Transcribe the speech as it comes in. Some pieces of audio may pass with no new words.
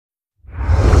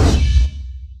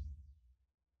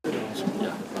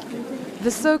The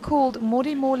so-called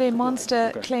Modimolle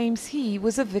Monster claims he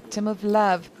was a victim of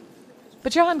love.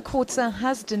 But Johan Kotze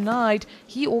has denied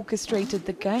he orchestrated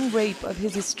the gang rape of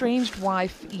his estranged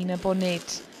wife,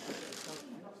 Bonette.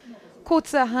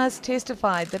 Kotze has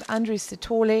testified that Andries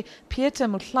Sithole, Pieter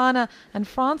Mutlana and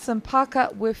Frans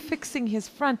Mpaka were fixing his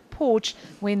front porch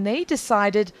when they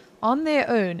decided on their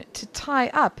own to tie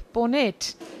up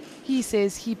Bonette. He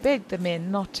says he begged the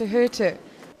men not to hurt her,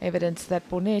 evidence that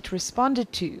Bonette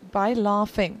responded to by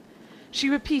laughing. She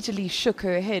repeatedly shook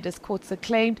her head as Kotze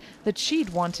claimed that she'd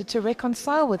wanted to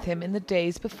reconcile with him in the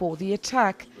days before the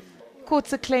attack.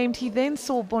 Kotze claimed he then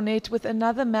saw Bonette with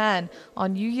another man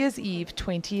on New Year's Eve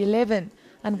 2011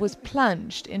 and was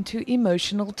plunged into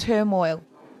emotional turmoil.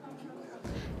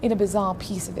 In a bizarre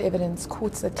piece of evidence,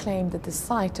 Kotze claimed that the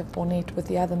sight of Bonette with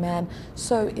the other man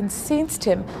so incensed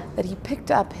him that he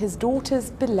picked up his daughter's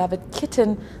beloved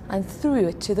kitten and threw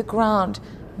it to the ground.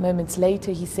 Moments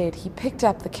later, he said he picked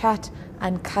up the cat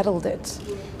and cuddled it.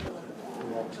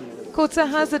 Kotze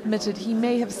has admitted he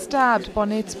may have stabbed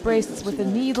Bonette's breasts with a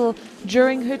needle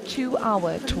during her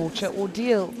 2-hour torture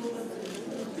ordeal.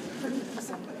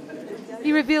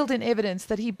 He revealed in evidence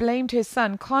that he blamed her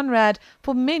son Conrad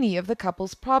for many of the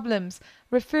couple's problems,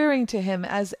 referring to him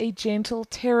as a gentle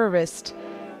terrorist.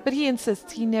 But he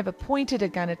insists he never pointed a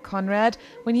gun at Conrad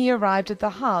when he arrived at the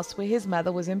house where his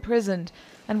mother was imprisoned,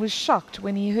 and was shocked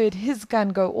when he heard his gun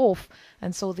go off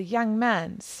and saw the young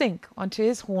man sink onto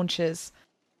his haunches.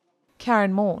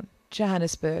 Karen Morn,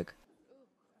 Johannesburg.